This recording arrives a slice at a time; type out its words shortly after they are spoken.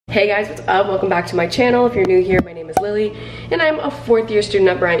Hey guys, what's up? Welcome back to my channel. If you're new here, my name is Lily and I'm a 4th year student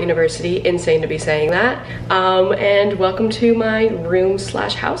at Bryant University. Insane to be saying that. And welcome to my room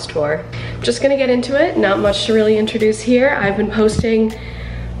slash house tour. Just gonna get into it. Not much to really introduce here. I've been posting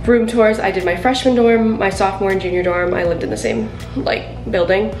room tours. I did my freshman dorm, my sophomore and junior dorm. I lived in the same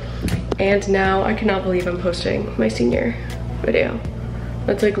building. And now I cannot believe I'm posting my senior video.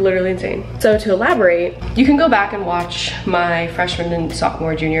 That's like literally insane. So to elaborate, you can go back and watch my freshman and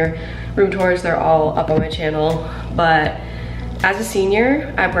sophomore, junior room tours. They're all up on my channel. But as a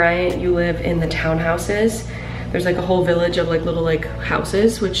senior at Bryant, you live in the townhouses. There's like a whole village of like little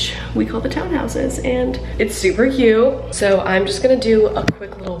houses, which we call the townhouses, and it's super cute. So I'm just gonna do a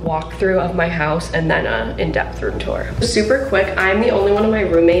quick little walkthrough of my house and then an in-depth room tour. Super quick, I'm the only one of my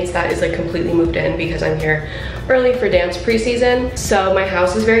roommates that is like completely moved in because I'm here early for dance preseason. So my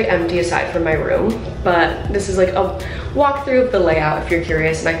house is very empty aside from my room, but this is like a walkthrough of the layout if you're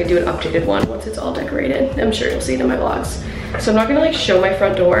curious, and I can do an updated one once it's all decorated. I'm sure you'll see it in my vlogs. So I'm not gonna show my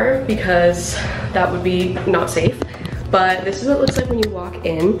front door because that would be not safe, but this is what it looks like when you walk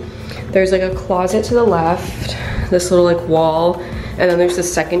in. There's like a closet to the left, this little wall, and then there's the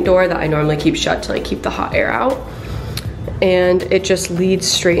second door that I normally keep shut to keep the hot air out. And it just leads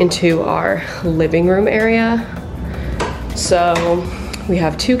straight into our living room area. So we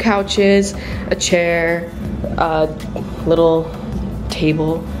have 2 couches, a chair, a little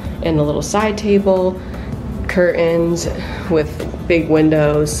table, and a little side table, curtains with big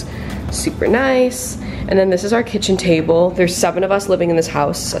windows, super nice. And then this is our kitchen table. There's 7 of us living in this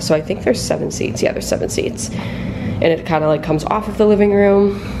house, so I think there's 7 seats. Yeah, there's 7 seats. And it kind of comes off of the living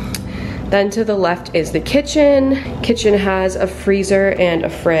room. Then to the left is the kitchen. Kitchen has a freezer and a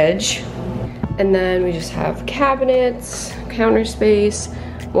fridge. And then we just have cabinets, counter space,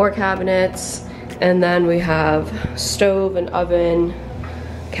 more cabinets, and then we have stove and oven,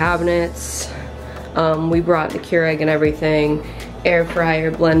 cabinets. We brought the Keurig and everything, air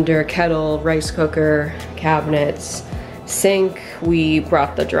fryer, blender, kettle, rice cooker, cabinets, sink. We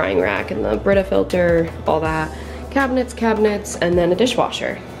brought the drying rack and the Brita filter, all that. Cabinets, and then a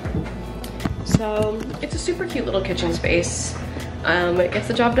dishwasher. So it's a super cute little kitchen space. It gets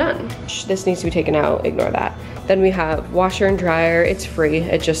the job done. This needs to be taken out, ignore that. Then we have washer and dryer. It's free,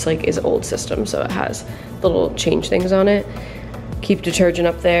 it just is an old system, so it has little change things on it. Keep detergent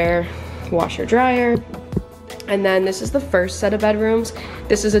up there, washer dryer. And then this is the first set of bedrooms.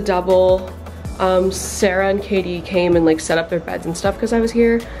 This is a double. Sarah and Katie came and set up their beds and stuff because I was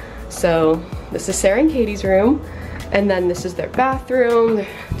here. So this is Sarah and Katie's room. And then this is their bathroom.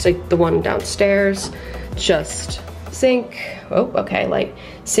 It's the one downstairs. Just sink,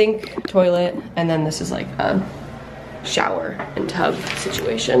 sink, toilet, and then this is a shower and tub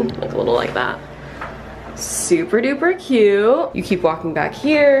situation, a little like that. Super duper cute. You keep walking back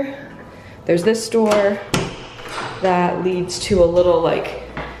here. There's this door that leads to a little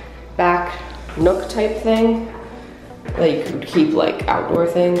back nook type thing that you could keep outdoor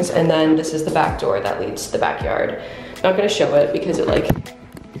things, and then this is the back door that leads to the backyard. Not gonna show it because it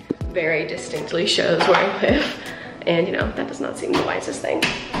very distinctly shows where I live, and that does not seem the wisest thing.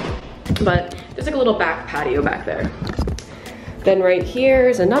 But there's a little back patio back there. Then right here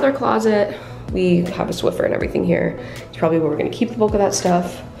is another closet. We have a Swiffer and everything here. It's probably where we're gonna keep the bulk of that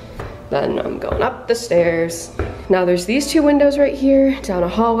stuff. Then I'm going up the stairs. Now there's these 2 windows right here, down a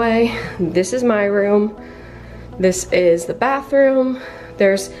hallway. This is my room. This is the bathroom.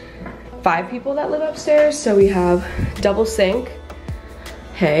 There's 5 people that live upstairs, so we have double sink,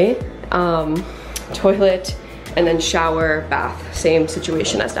 toilet, and then shower, bath. Same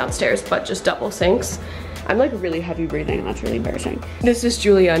situation as downstairs, but just double sinks. I'm really heavy breathing, and that's really embarrassing. This is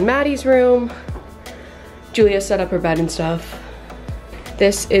Julia and Maddie's room. Julia set up her bed and stuff.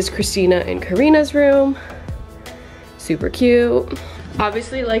 This is Christina and Karina's room. Super cute.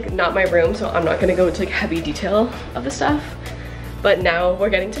 Obviously, not my room, so I'm not gonna go into heavy detail of the stuff. But now we're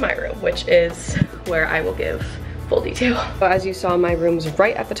getting to my room, which is where I will give full detail. But as you saw, my room's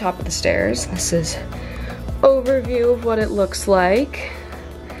right at the top of the stairs. This is overview of what it looks like.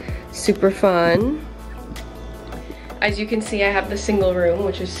 Super fun. As you can see, I have the single room,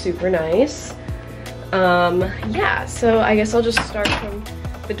 which is super nice. Yeah, so I guess I'll just start from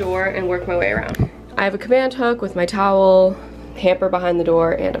the door and work my way around. I have a command hook with my towel, hamper behind the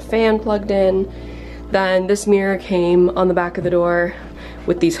door, and a fan plugged in. Then this mirror came on the back of the door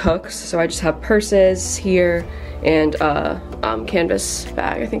with these hooks, so I just have purses here and a canvas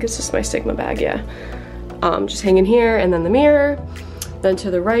bag. I think it's just my Sigma bag, yeah. Just hanging here, and then the mirror. Then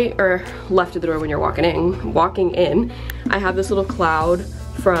to the right or left of the door when you're walking in, I have this little cloud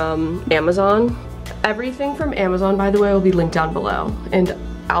from Amazon. Everything from Amazon, by the way, will be linked down below. And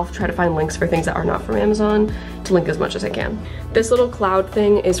I'll try to find links for things that are not from Amazon to link as much as I can. This little cloud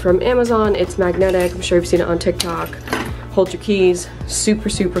thing is from Amazon. It's magnetic. I'm sure you've seen it on TikTok. Holds your keys. Super,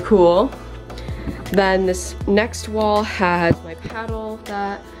 super cool. Then this next wall has my paddle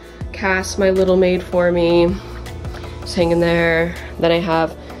that Cass, my little, made for me. It's hanging there. Then I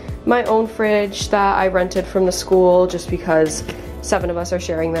have my own fridge that I rented from the school just because 7 of us are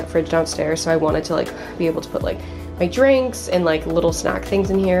sharing that fridge downstairs, so I wanted to like be able to put like my drinks and like little snack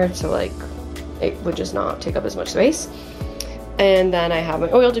things in here, so like it would just not take up as much space. And then I have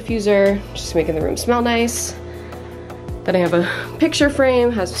my oil diffuser, just making the room smell nice. Then I have a picture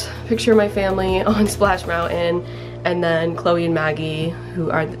frame, has a picture of my family on Splash Mountain, and then Chloe and Maggie, who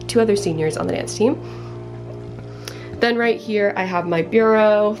are the 2 other seniors on the dance team. Then right here I have my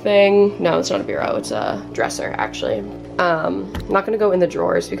bureau thing. No, it's not a bureau, it's a dresser actually. I'm not gonna go in the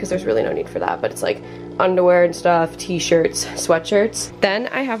drawers because there's really no need for that, but it's like underwear and stuff, t-shirts, sweatshirts. Then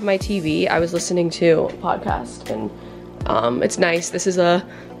I have my TV. I was listening to a podcast and it's nice. This is a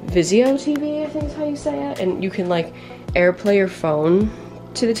Vizio TV, I think is how you say it. And you can like AirPlay your phone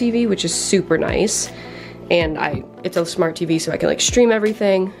to the TV, which is super nice. And it's a smart TV, so I can like stream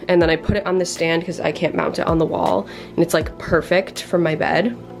everything. And then I put it on the stand because I can't mount it on the wall. And it's like perfect for my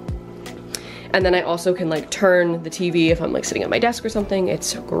bed. And then I also can like turn the TV if I'm like sitting at my desk or something.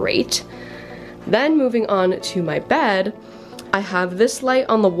 It's great. Then moving on to my bed, I have this light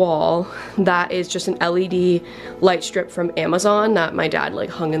on the wall that is just an LED light strip from Amazon that my dad like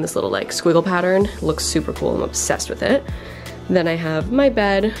hung in this little like squiggle pattern. It looks super cool, I'm obsessed with it. Then I have my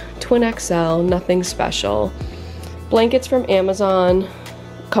bed, twin XL, nothing special. Blankets from Amazon,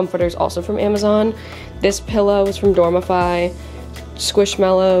 comforters also from Amazon. This pillow is from Dormify.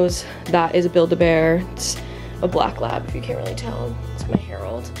 Squishmallows, that is a Build-A-Bear. It's a black lab if you can't really tell. It's my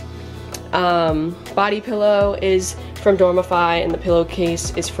Harold. Body pillow is from Dormify, and the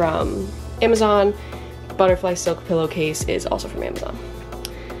pillowcase is from Amazon. Butterfly silk pillowcase is also from Amazon.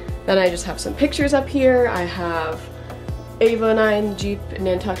 Then I just have some pictures up here. I have Ava and I in the Jeep in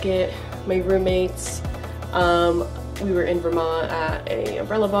Nantucket, my roommates. We were in Vermont at a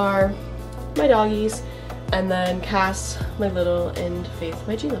umbrella bar, my doggies, and then Cass, my little, and Faith,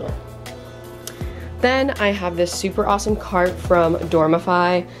 my G little. Then I have this super awesome cart from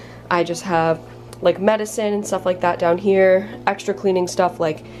Dormify. I just have like medicine and stuff like that down here, extra cleaning stuff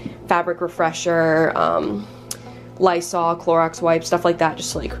like fabric refresher, Lysol, Clorox wipes, stuff like that.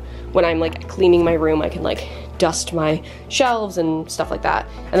 Just like when I'm like cleaning my room, I can like dust my shelves and stuff like that.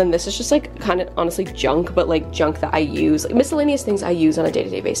 And then this is just like kind of honestly junk, but like junk that I use, like miscellaneous things I use on a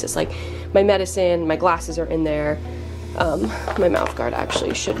day-to-day basis. Like my medicine, my glasses are in there. My mouth guard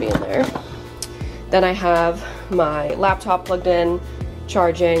actually should be in there. Then I have my laptop plugged in,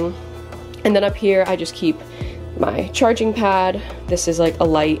 charging. And then up here, I just keep my charging pad. This is like a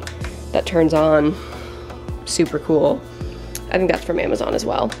light that turns on, super cool. I think that's from Amazon as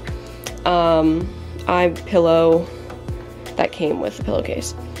well. I have a pillow that came with the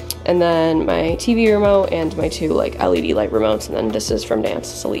pillowcase. And then my TV remote and my 2 like LED light remotes, and then this is from Dance,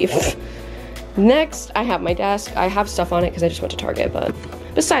 so leave. Next, I have my desk. I have stuff on it because I just went to Target, but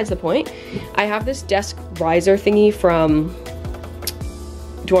besides the point, I have this desk riser thingy from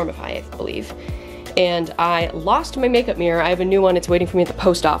Dormify, I believe. And I lost my makeup mirror. I have a new one, it's waiting for me at the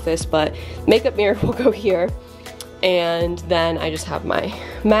post office, but makeup mirror will go here. And then I just have my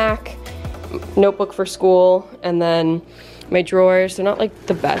Mac, notebook for school, and then my drawers. They're not like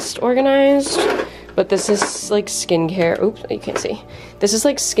the best organized, but this is like skincare. Oops, you can't see. This is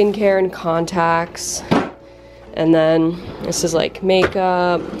like skincare and contacts. And then this is like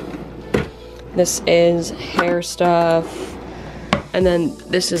makeup. This is hair stuff. And then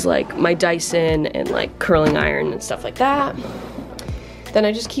this is like my Dyson and like curling iron and stuff like that. Then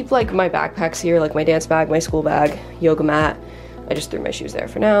I just keep like my backpacks here, like my dance bag, my school bag, yoga mat. I just threw my shoes there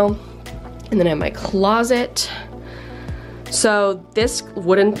for now. And then I have my closet. So this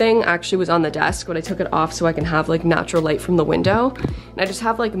wooden thing actually was on the desk, but I took it off so I can have like natural light from the window. And I just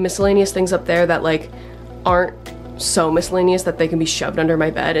have like miscellaneous things up there that like aren't so miscellaneous that they can be shoved under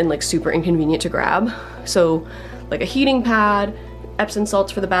my bed and like super inconvenient to grab. So like a heating pad, Epsom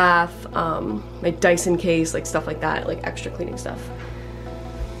salts for the bath, my Dyson case, like stuff like that, like extra cleaning stuff.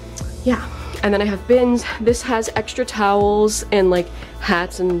 Yeah, and then I have bins. This has extra towels and like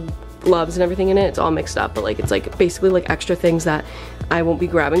hats and gloves and everything in it. It's all mixed up, but like it's like basically like extra things that I won't be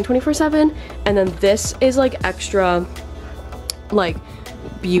grabbing 24/7. And then this is like extra like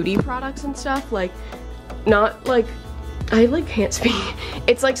beauty products and stuff, like not like, I like can't speak.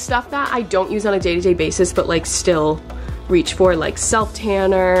 It's like stuff that I don't use on a day-to-day basis, but like still reach for, like self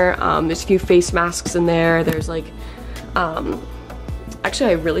tanner. There's a few face masks in there. There's like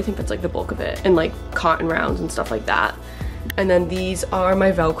Actually, I really think that's like the bulk of it, and like cotton rounds and stuff like that. And then these are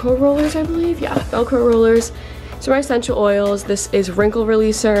my Velcro rollers, I believe. Yeah, Velcro rollers. So my essential oils, this is wrinkle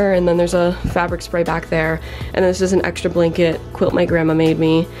releaser, and then there's a fabric spray back there. And this is an extra blanket quilt my grandma made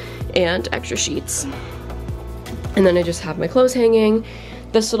me, and extra sheets. And then I just have my clothes hanging.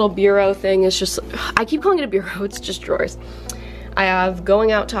 This little bureau thing is just, I keep calling it a bureau, it's just drawers. I have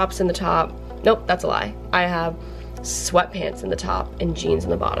going out tops in the top. Nope, that's a lie. I have sweatpants in the top and jeans in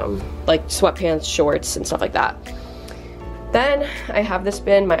the bottom. Like sweatpants, shorts, and stuff like that. Then I have this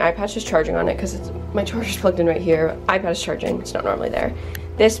bin. My iPad's just charging on it because my charger's plugged in right here. iPad is charging, it's not normally there.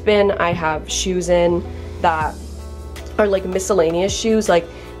 This bin I have shoes in that are like miscellaneous shoes. Like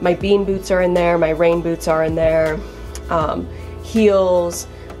my bean boots are in there, my rain boots are in there, heels,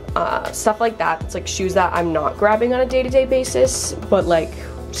 stuff like that. It's like shoes that I'm not grabbing on a day-to-day basis, but like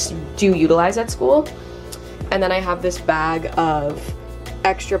do utilize at school. And then I have this bag of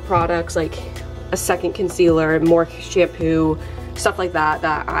extra products, like a second concealer, more shampoo, stuff like that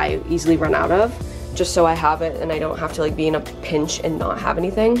that I easily run out of, just so I have it and I don't have to like be in a pinch and not have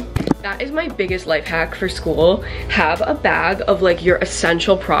anything. That is my biggest life hack for school. Have a bag of like your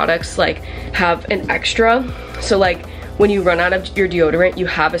essential products, like have an extra. So like when you run out of your deodorant, you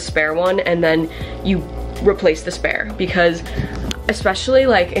have a spare one and then you replace the spare, because especially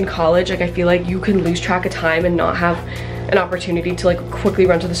like in college, like I feel like you can lose track of time and not have an opportunity to like quickly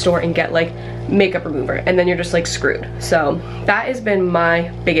run to the store and get like makeup remover, and then you're just like screwed. So that has been my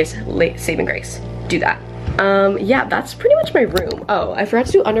biggest saving grace. Do that. Yeah, that's pretty much my room. Oh, I forgot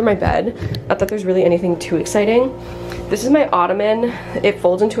to do under my bed. Not that there's really anything too exciting. This is my ottoman. It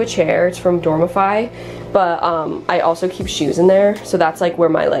folds into a chair. It's from Dormify, but I also keep shoes in there. So that's like where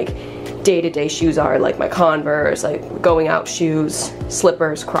my like day-to-day shoes are, like my Converse, like going out shoes,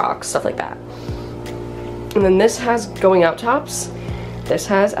 slippers, Crocs, stuff like that. And then this has going out tops. This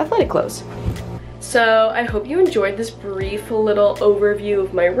has athletic clothes. So I hope you enjoyed this brief little overview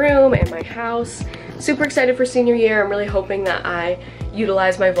of my room and my house. Super excited for senior year. I'm really hoping that I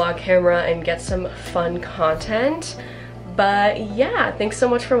utilize my vlog camera and get some fun content. But yeah, thanks so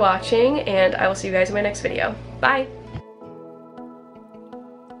much for watching, and I will see you guys in my next video. Bye!